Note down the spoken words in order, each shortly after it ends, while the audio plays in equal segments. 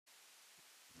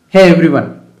Hey everyone,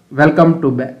 welcome to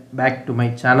back to my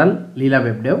channel Leela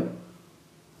WebDev.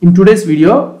 In today's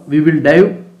video, we will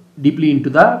dive deeply into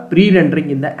the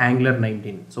pre-rendering in the Angular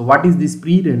 19. So what is this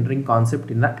pre-rendering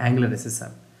concept in the Angular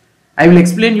SSR? I will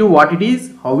explain you what it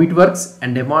is, how it works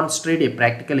and demonstrate a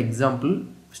practical example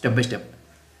step by step.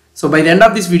 So by the end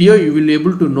of this video, you will be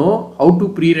able to know how to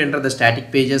pre-render the static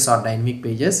pages or dynamic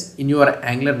pages in your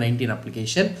Angular 19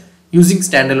 application using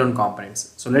standalone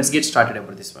components. So let's get started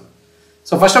about this one.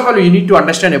 So first of all, you need to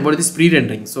understand about this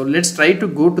pre-rendering. So let's try to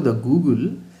go to the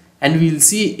Google and we'll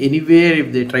see anywhere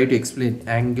if they try to explain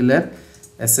Angular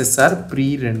SSR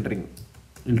pre-rendering.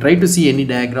 We'll try to see any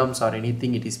diagrams or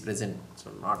anything it is present.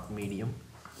 So not medium.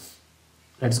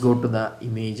 Let's go to the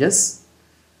images.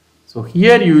 So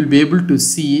here you will be able to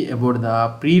see about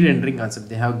the pre-rendering concept.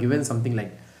 They have given something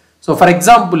like, so for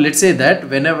example, let's say that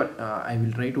whenever I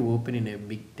will try to open in a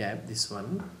big tab, this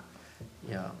one.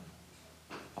 Yeah.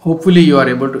 Hopefully you are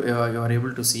able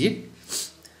to see it.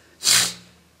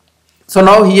 So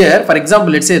now here, for example,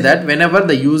 let's say that whenever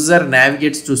the user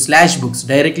navigates to /books,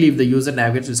 directly if the user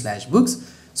navigates to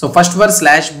 /books, so first for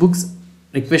 /books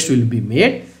request will be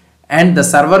made and the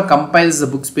server compiles the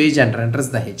books page and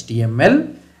renders the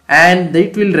HTML and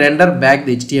it will render back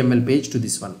the HTML page to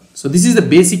this one. So this is the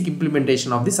basic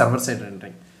implementation of the server side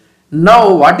rendering.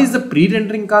 Now what is the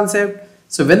pre-rendering concept?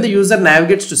 So when the user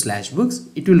navigates to /books,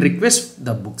 it will request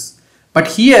the books. But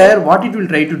here what it will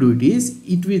try to do it is,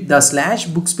 it with the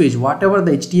 /books page, whatever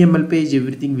the HTML page,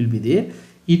 everything will be there.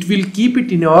 It will keep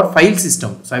it in our file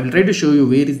system. So I will try to show you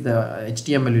where is the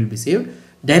HTML will be saved.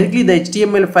 Directly the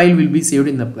HTML file will be saved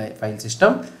in the file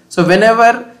system. So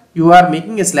whenever you are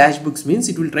making a /books means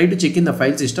it will try to check in the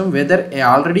file system whether a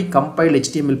already compiled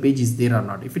HTML page is there or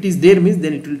not. If it is there means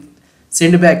then it will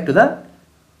send back to the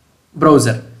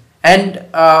browser. And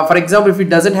for example, if it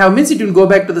doesn't have means it will go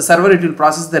back to the server, it will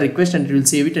process the request and it will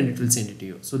save it and it will send it to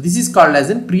you. So this is called as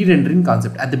a pre-rendering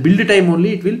concept. At the build time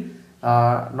only it will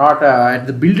at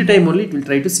the build time only it will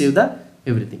try to save the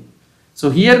everything.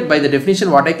 So here by the definition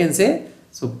what I can say,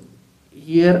 so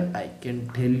here I can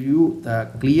tell you the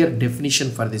clear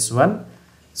definition for this one.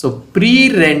 So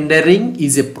pre-rendering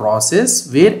is a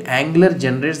process where Angular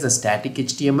generates the static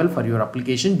HTML for your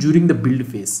application during the build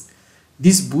phase.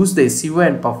 This boosts the SEO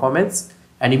and performance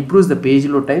and improves the page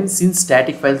load time since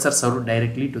static files are served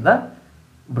directly to the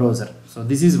browser. So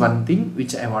this is one thing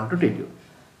which I want to tell you.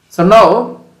 So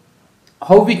now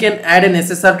how we can add an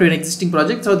SSR to an existing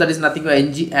project? So that is nothing but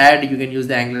ng add, you can use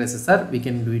the Angular SSR, we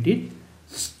can do it.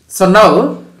 So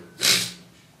now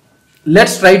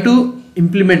let's try to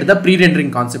implement the pre-rendering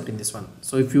concept in this one.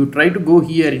 So if you try to go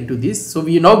here into this, so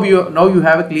now you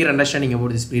have a clear understanding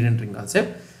about this pre-rendering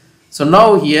concept. So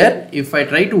now here if I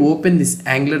try to open this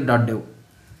angular.dev,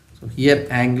 so here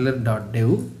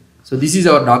angular.dev, so this is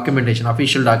our documentation,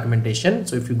 official documentation.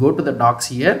 So if you go to the docs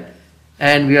here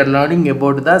and we are learning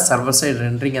about the server side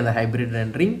rendering and the hybrid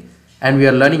rendering and we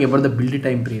are learning about the build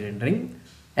time pre-rendering,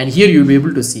 and here you will be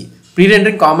able to see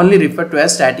pre-rendering commonly referred to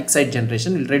as static site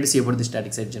generation. We'll try to see about the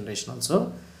static site generation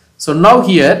also. So now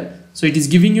here, so it is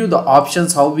giving you the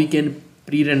options how we can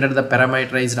pre-render the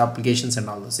parameterized applications and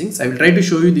all those things. I will try to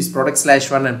show you this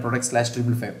product/1 and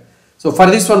product/555. So for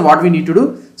this one what we need to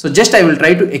do, so just I will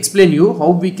try to explain you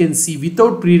how we can see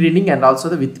without pre-rendering and also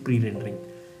the with pre-rendering.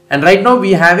 And right now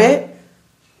we have a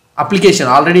application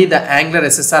already, the Angular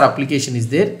SSR application is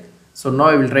there. So now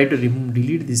I will try to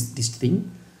delete this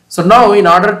thing. So now in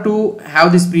order to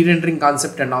have this pre-rendering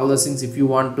concept and all those things, if you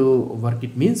want to work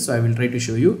it means, so I will try to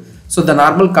show you. So the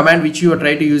normal command which you are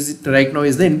trying to use it right now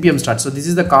is the npm start. So this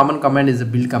is the common command, is the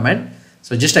build command.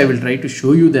 So just I will try to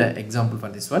show you the example for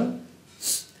this one.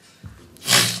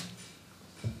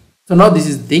 So now this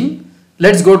is the thing.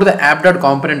 Let's go to the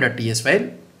app.component.ts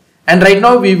file. And right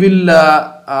now we will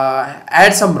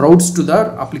add some routes to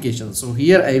the application. So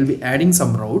here I will be adding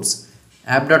some routes.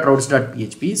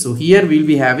 app.routes.php. So here we will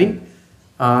be having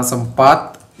some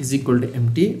path is equal to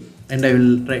empty and I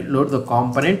will load the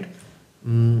component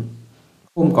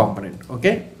home component.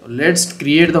 Okay, let's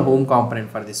create the home component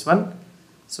for this one.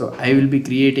 So I will be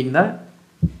creating the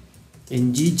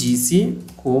ngGC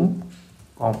home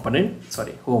component,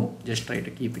 sorry home, just try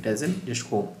to keep it as in just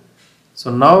home. So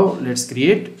now let's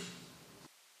create,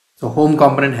 so home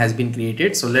component has been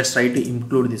created. So let's try to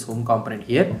include this home component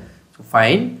here. So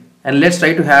fine. And let's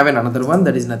try to have another one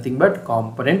that is nothing but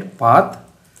component path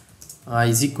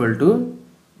is equal to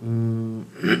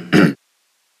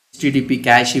HTTP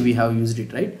cache, we have used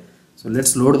it, right? So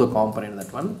let's load the component,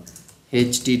 that one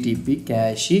HTTP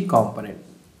cache component.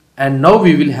 And now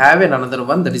we will have another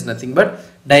one that is nothing but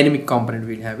dynamic component,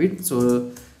 we will have it.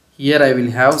 So here I will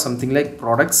have something like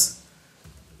products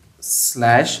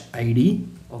 /id.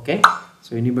 Okay,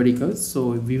 so anybody goes, so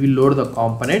we will load the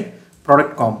component,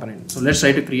 product component. So let's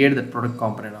try to create that product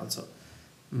component also.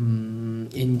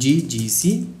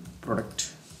 ngGC product.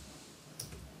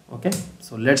 Okay,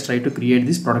 so let's try to create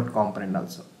this product component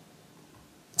also.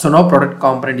 So now product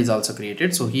component is also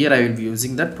created. So here I will be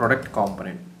using that product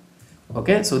component.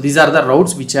 Okay, so these are the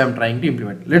routes which I am trying to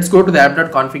implement. Let's go to the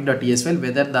app.config.ts file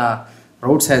whether the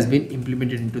routes has been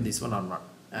implemented into this one or not.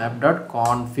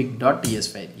 App.config.ts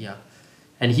file, yeah.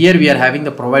 And here we are having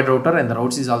the provide router and the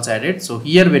routes is also added. So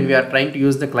here when we are trying to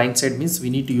use the client side means we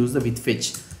need to use the with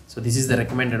fetch. So this is the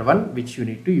recommended one which you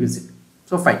need to use it.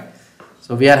 So fine.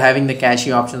 So we are having the cache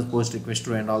options, post request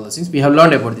true and all those things. We have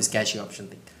learned about this cache option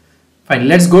thing. Fine.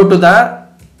 Let's go to the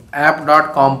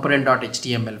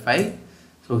app.component.html file.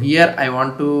 So here I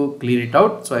want to clear it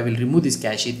out. So I will remove this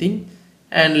cache thing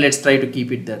and let's try to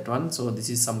keep it that one. So this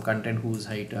is some content whose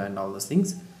height and all those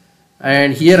things.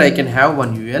 And here I can have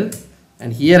one UL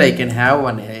and here I can have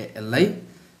one LI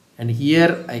and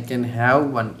here I can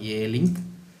have one A link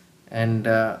and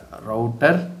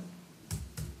router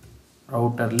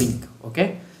link.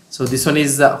 Okay, so this one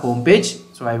is the home page.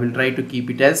 So I will try to keep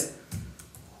it as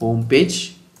home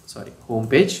page,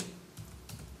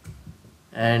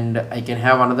 and I can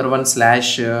have another one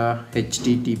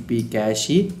 /http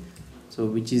cache, so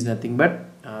which is nothing but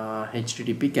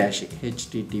http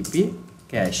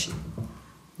cache.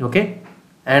 Okay,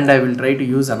 and I will try to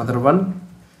use another one,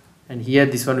 and here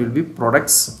this one will be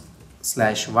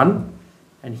products/1,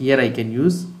 and here I can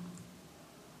use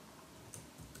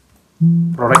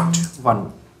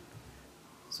product1.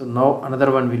 So now another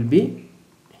one will be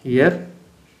here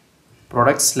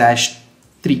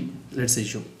product/3, let's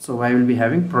assume. So I will be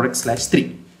having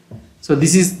product/3. So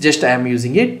this is just I am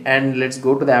using it, and let's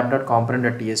go to the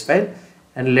app.component.ts file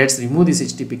and let's remove this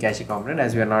http cache component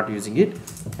as we are not using it,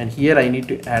 and here I need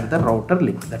to add the router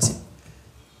link. That's it.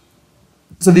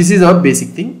 So this is our basic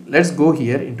thing. Let's go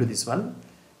here into this one,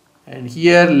 and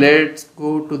here let's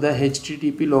go to the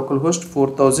http localhost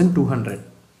 4200.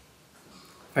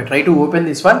 If I try to open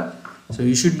this one, so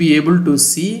you should be able to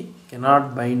see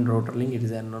cannot bind router link, it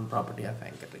is an unknown property of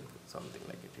anchor link, something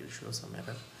like it will show some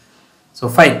error. So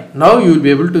fine, now you will be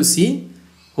able to see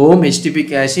home http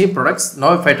cache products.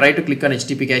 Now if I try to click on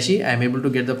http cache, I am able to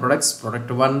get the products,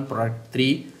 product1,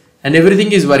 product3, and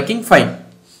everything is working fine.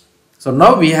 So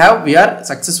now we are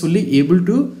successfully able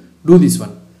to do this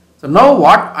one. So now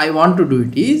what I want to do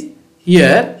it is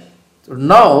here. So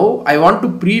now I want to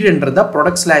pre-render the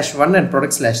product/1 and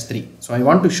product/3. So I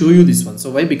want to show you this one. So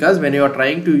why? Because when you are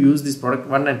trying to use this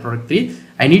product1 and product3,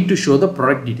 I need to show the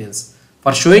product details.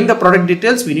 For showing the product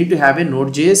details, we need to have a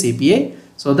Node.js API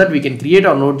so that we can create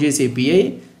our Node.js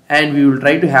API, and we will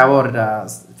try to have our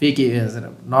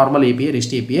normal API,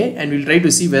 REST API, and we will try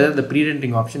to see whether the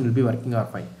pre-rendering option will be working or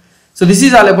fine. So this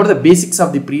is all about the basics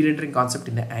of the pre-rendering concept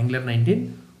in the Angular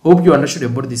 19. Hope you understood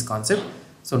about this concept.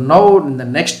 So now in the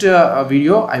next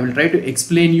video, I will try to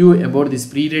explain you about this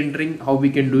pre-rendering, how we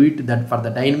can do it, that for the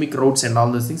dynamic routes and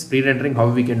all those things, pre-rendering, how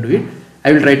we can do it.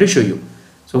 I will try to show you.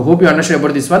 So hope you understood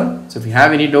about this one. So if you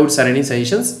have any doubts or any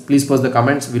suggestions, please post the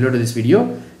comments below to this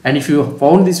video. And if you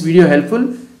found this video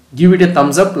helpful, give it a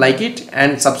thumbs up, like it,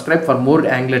 and subscribe for more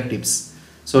Angular tips.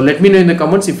 So let me know in the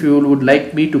comments if you would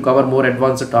like me to cover more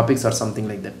advanced topics or something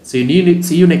like that. So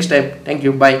see you next time. Thank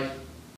you. Bye.